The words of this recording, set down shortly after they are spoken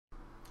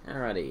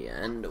Alrighty,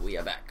 and we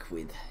are back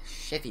with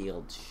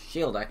Sheffield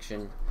Shield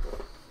action.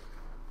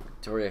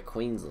 Victoria,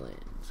 Queensland,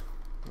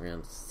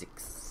 round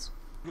 6.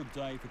 Good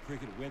day for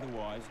cricket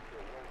weather-wise.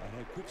 I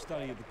had a quick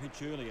study of the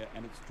pitch earlier,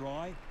 and it's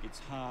dry, it's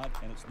hard,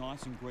 and it's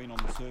nice and green on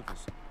the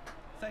surface.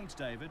 Thanks,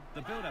 David.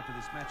 The build-up to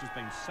this match has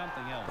been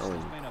something else. Oh,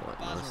 There's been a quite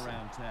buzz nice.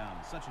 around town.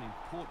 Such an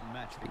important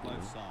match for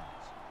both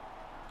sides.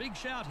 Big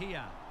shout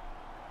here.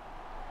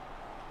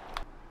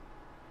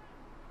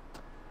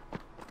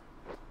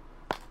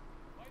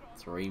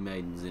 Three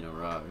maidens in a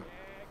row.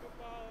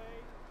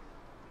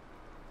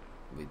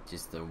 With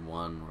just the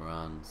one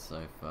run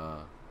so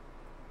far.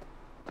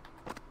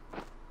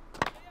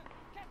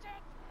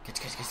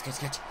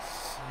 Catch.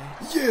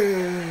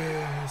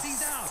 Yes!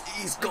 He's out.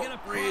 He's They get got a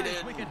prize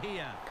Bradman. wicket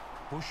here.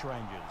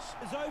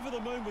 Bushrangers is over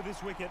the moon with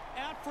this wicket,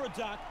 out for a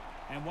duck,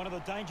 and one of the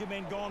danger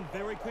men gone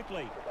very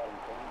quickly.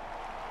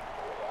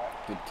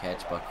 Good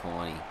catch by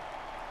Corny.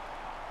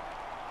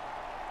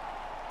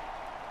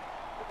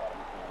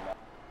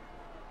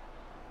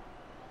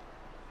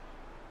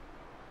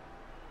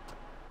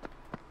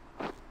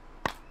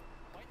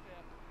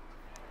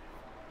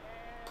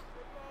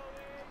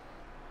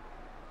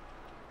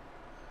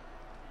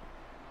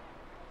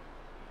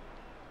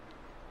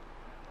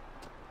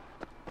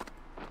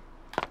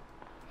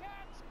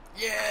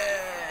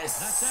 Yes!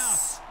 That's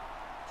out.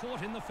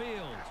 Caught in the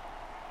field.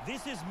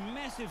 This is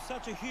massive,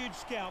 such a huge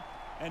scalp,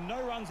 and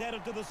no runs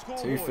added to the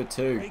scoreboard. 2 for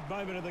 2. Big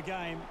moment of the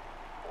game.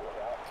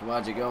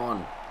 Kawaja, go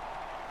on.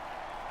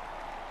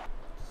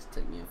 Just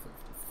take me up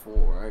for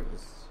 4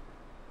 overs.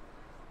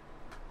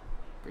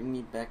 Bring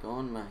me back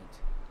on, mate.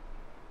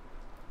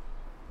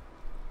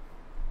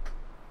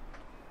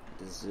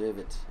 I deserve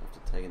it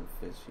after taking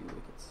the first few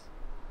wickets.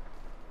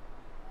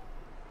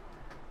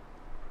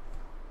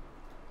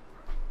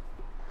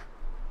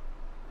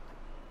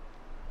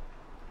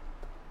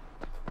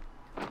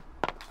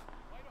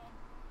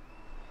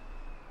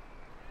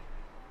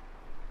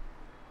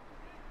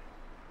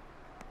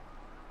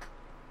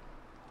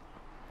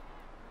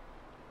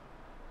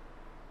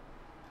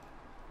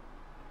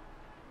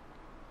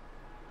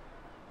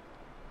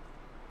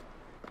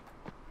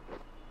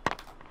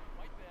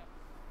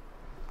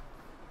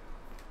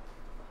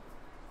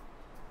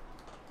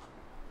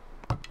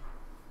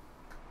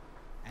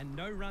 And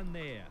no run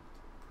there.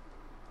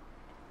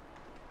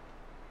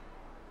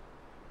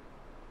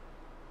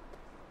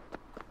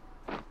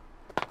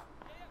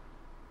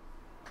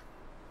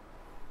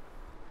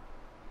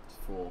 It's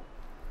 4.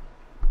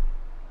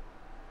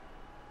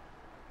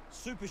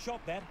 Super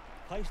shot that.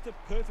 Placed it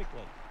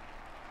perfectly.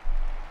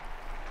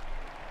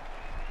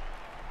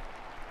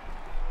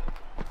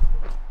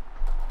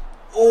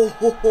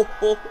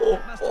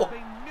 That must have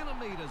been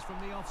millimetres from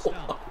the off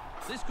stump.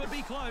 This could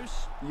be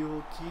close.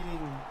 You're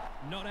kidding.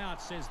 Not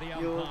out, says the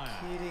You're umpire.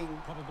 kidding.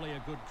 Probably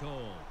a good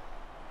call.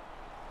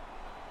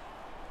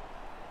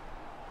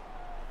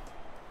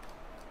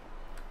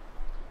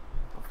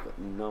 I've got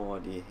no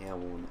idea how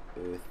on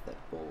earth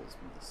that ball's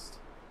missed.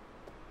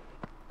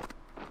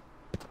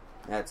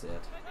 That's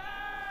it.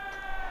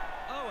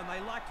 Oh, and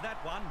they liked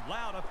that one.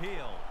 Loud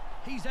appeal.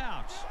 He's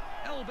out.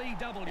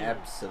 LBW.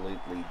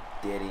 Absolutely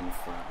dead in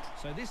front.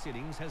 So this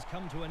innings has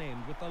come to an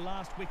end with the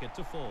last wicket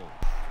to fall.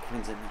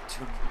 Queensland need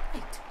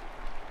 208.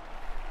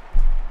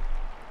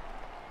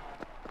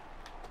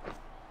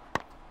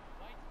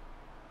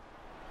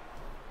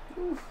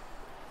 Oof.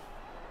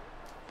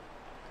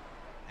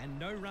 And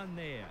no run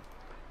there.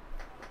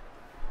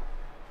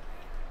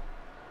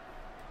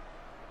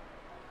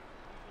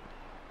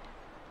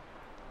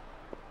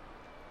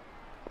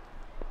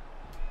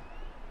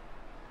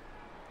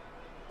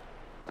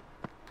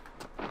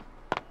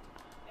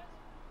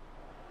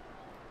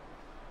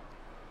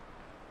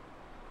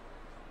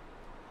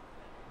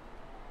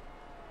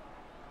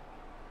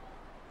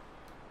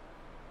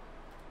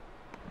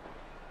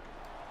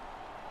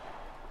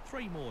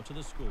 Three more to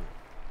the score.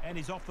 And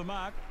he's off the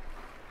mark.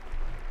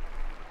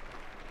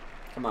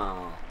 Come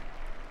on.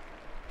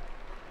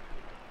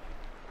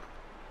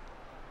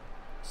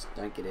 Just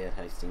don't get out,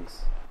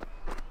 Hastings.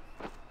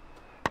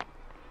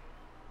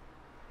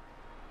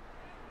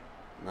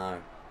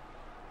 No.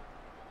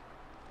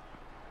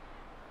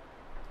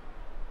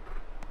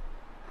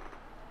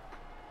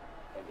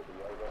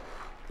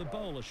 The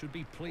bowler should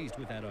be pleased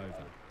with that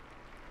over.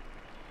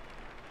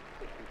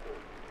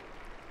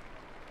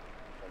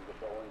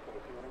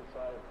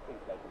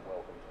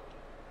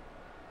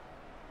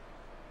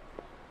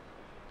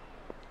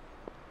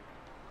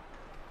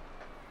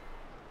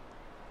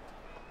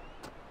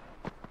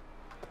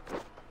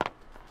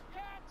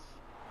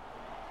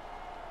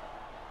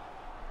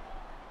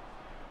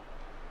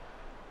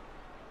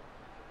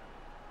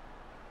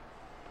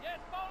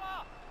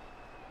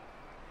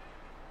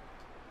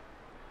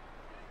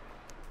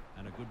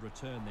 And a good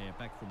return there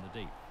back from the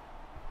deep.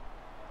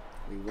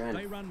 We ran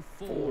They run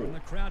 4 and the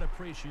crowd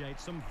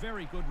appreciates some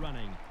very good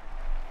running.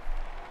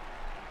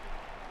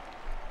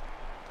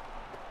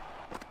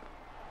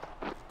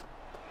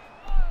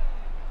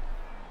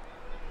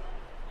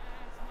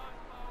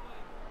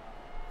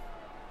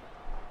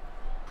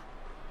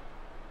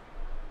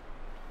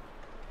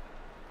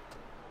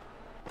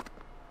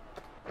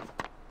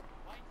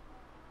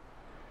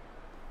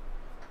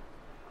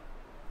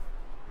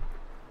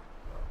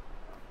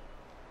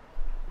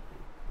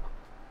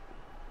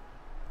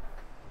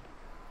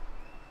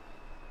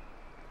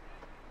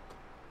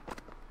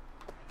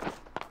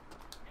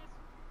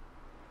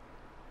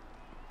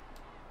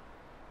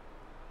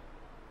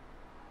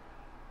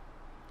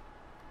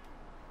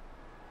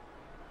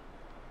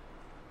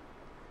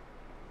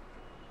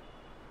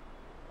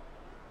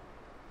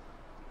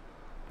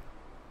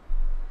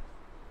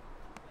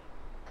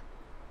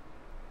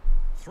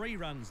 3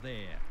 runs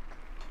there.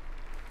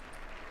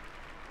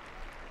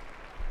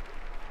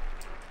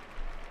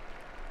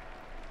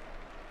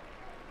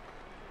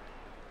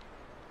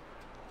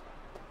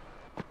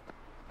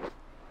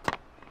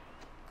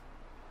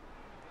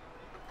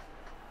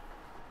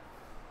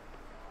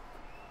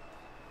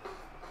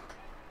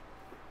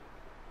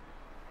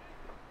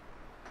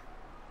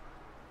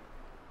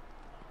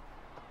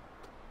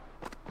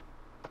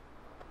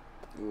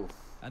 Oof.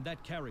 And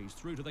that carries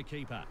through to the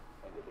keeper.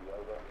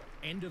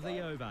 End of the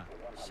over.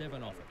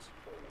 7 off it.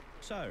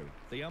 So,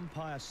 the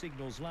umpire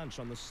signals lunch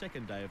on the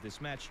second day of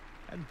this match,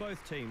 and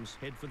both teams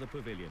head for the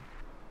pavilion.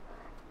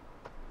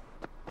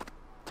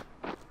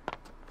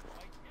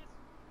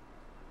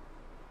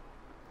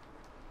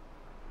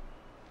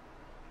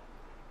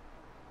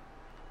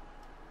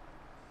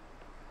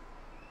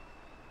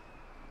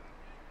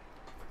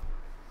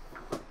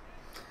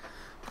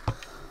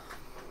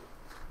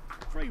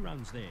 Three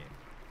runs there.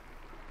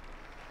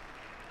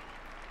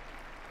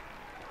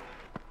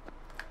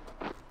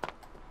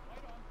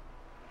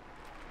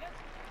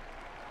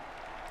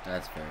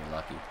 That's very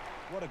lucky.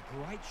 What a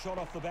great shot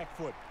off the back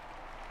foot.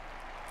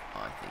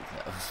 I think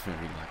that was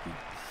very lucky.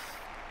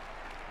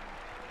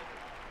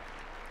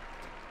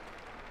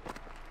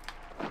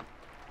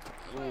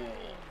 Oh.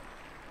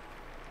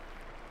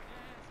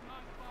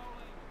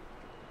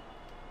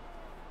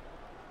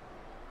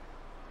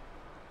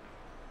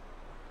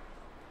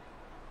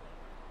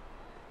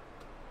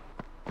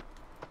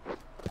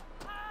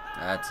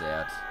 That's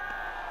out.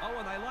 Oh,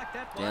 and they like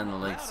that Down one.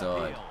 the leg Loud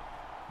side. appeal.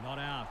 Not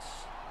out.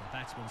 The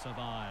batsman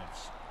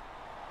survives.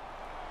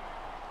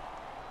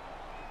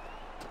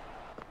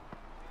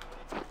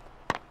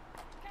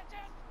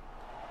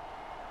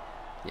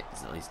 Yeah,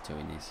 there's at least 2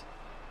 in this.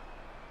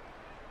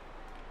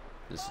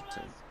 This is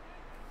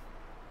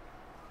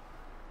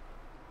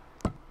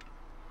 2.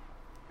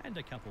 And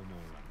a couple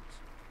more runs.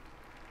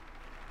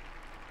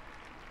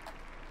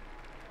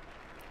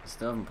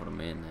 Still haven't put a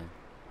man there.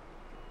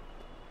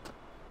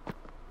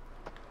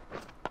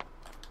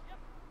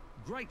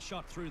 Great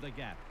shot through the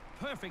gap.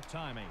 Perfect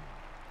timing.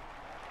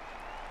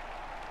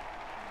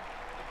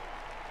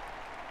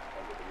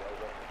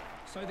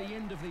 So the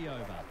end of the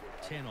over.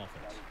 10 off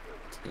it.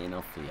 10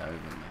 off the over,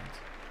 mate.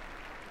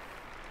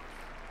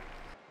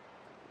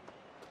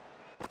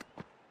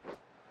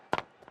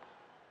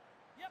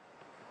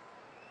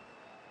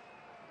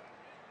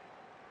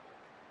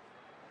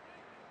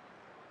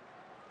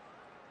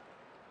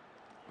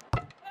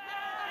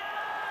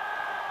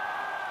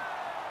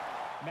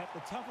 Matt,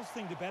 the toughest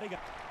thing to bat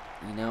against.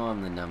 You know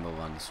I'm the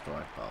 #1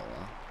 strike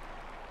bowler.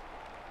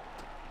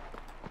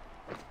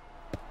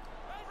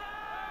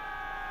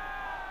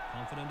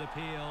 Confident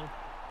appeal.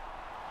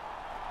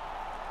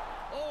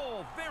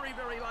 Oh, very,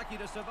 very lucky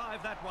to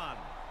survive that one.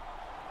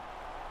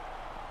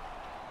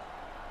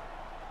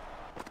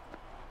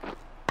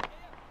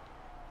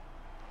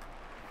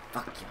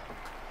 Fuck you.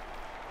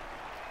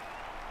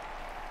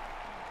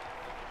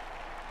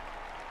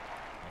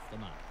 Off the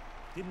mark.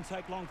 Didn't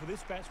take long for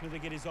this batsman to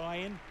get his eye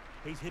in.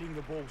 He's hitting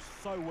the ball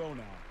so well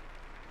now.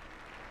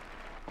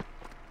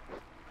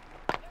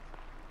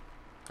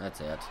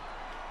 That's out.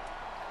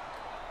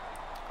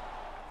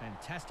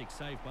 Fantastic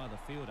save by the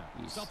fielder.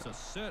 You Stops suck. a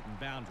certain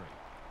boundary.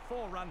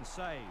 4 runs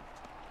saved.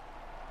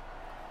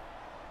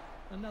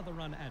 Another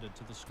run added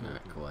to the score.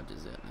 Alright,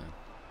 Kawaja's out now.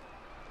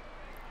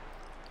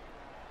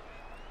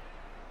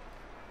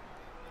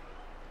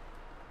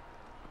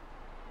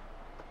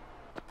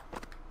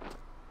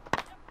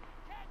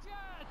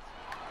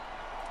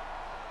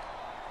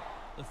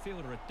 The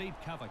fielder at deep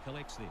cover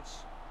collects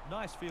this.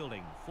 Nice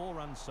fielding. 4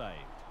 runs saved.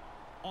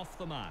 Off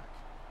the mark.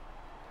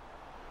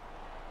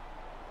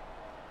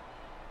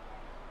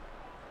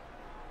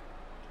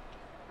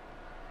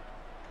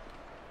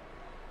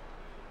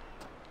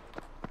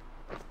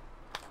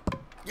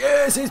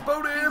 Yes, he's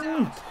bowled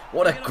him!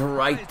 What a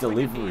great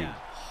delivery.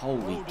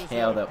 Holy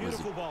cow, that was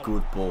a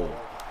good ball.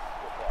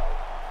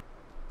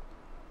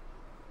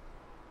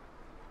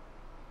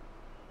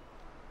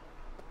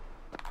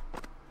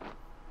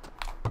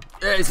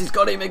 Yes, he's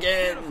got him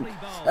again.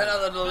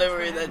 Another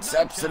delivery that's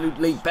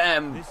absolutely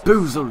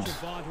bamboozled.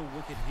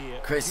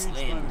 Chris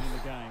Lynn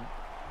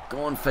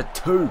gone for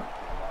 2.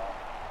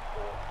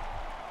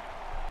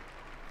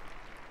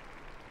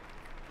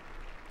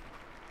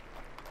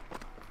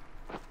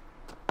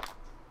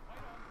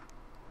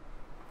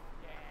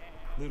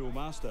 Little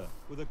Master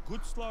with a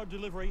good slow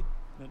delivery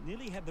that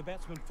nearly had the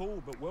batsman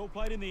fooled, but well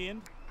played in the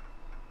end.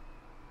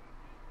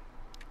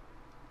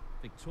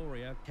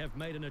 Victoria have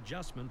made an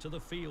adjustment to the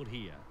field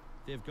here.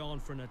 They've gone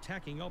for an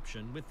attacking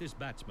option with this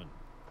batsman.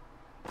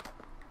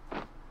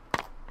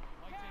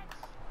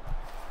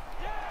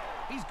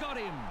 He's got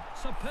him.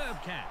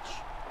 Superb catch.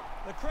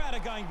 The crowd are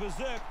going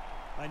berserk.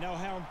 They know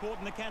how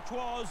important the catch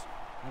was,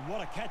 and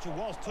what a catch it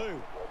was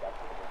too.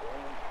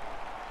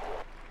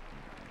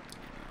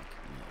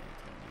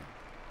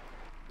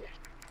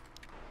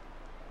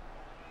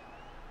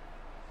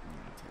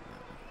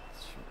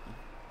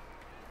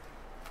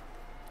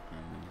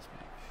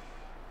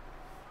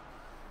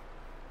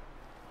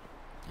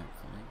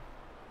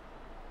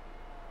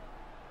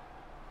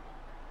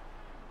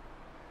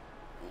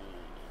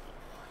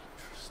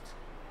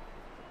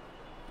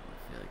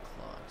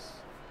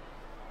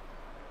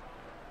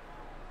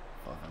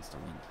 wants to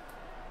win.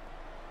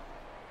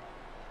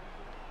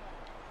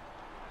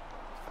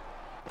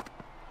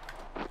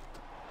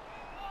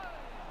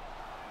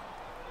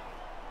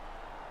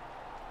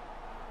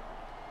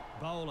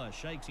 Bowler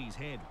shakes his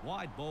head.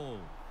 Wide ball.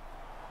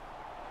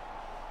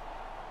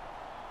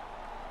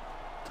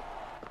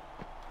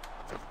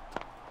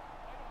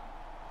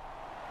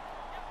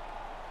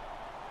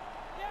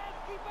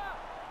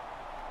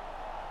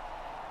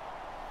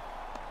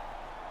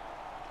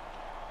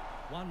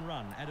 One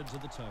run added to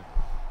the total.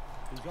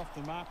 He's off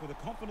the mark with a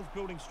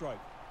confidence-building stroke.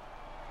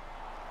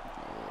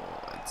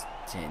 Oh, it's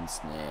tense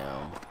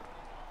now.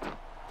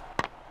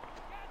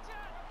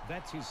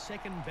 That's his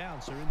second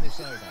bouncer in this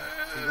over.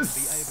 He won't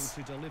be able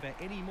to deliver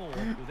any more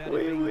without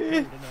it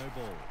being called a no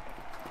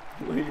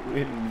ball. We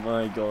win,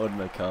 my God,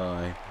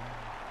 Mackay.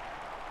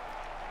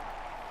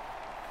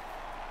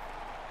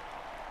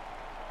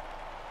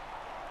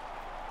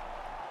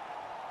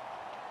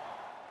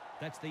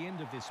 That's the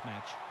end of this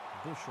match.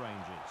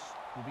 Bushrangers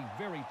will be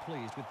very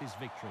pleased with this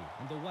victory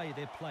and the way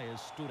their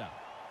players stood up.